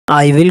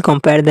I will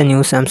compare the new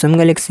Samsung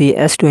Galaxy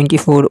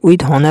S24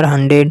 with Honor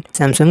 100.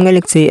 Samsung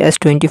Galaxy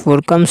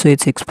S24 comes with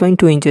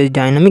 6.2 inches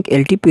dynamic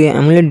LTPA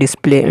AMOLED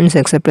display and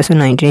success ratio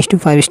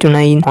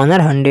 19:5:9. Honor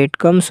 100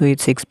 comes with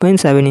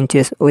 6.7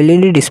 inches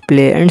OLED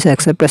display and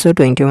success ratio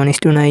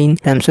 21:9.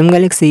 Samsung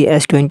Galaxy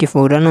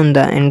S24 run on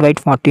the Android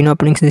 14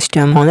 operating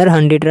system. Honor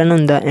 100 run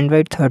on the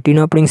Android 13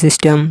 operating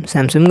system.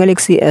 Samsung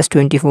Galaxy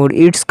S24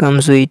 it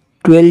comes with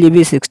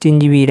 12GB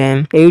 16GB RAM,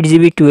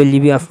 8GB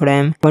 12GB of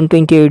RAM,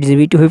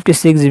 128GB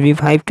 256GB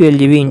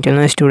 512GB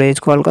internal storage,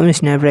 Qualcomm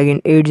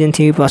Snapdragon 8 Gen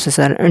 3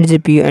 processor and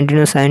GPU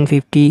Adreno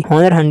 750.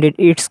 Honor 100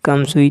 it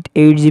comes with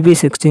 8GB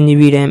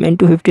 16GB RAM and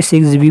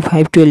 256GB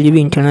 512GB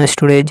internal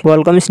storage,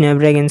 Qualcomm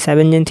Snapdragon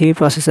 7 Gen 3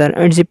 processor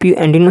and GPU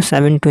Adreno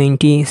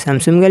 720.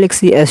 Samsung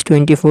Galaxy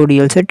S24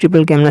 real set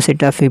triple camera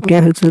setup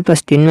 50MP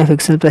plus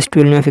 10MP plus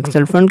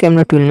 12MP, front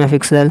camera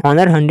 12MP.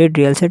 Honor 100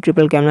 real set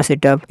triple camera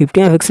setup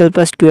 50MP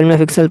plus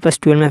 12MP plus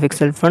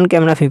 12MP, front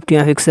camera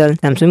 50MP.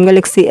 Samsung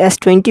Galaxy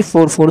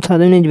S24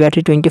 4000 mAh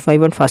battery,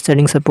 25W fast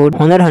charging support.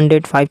 Honor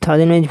 100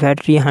 5000 mAh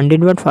battery,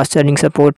 100W fast charging support.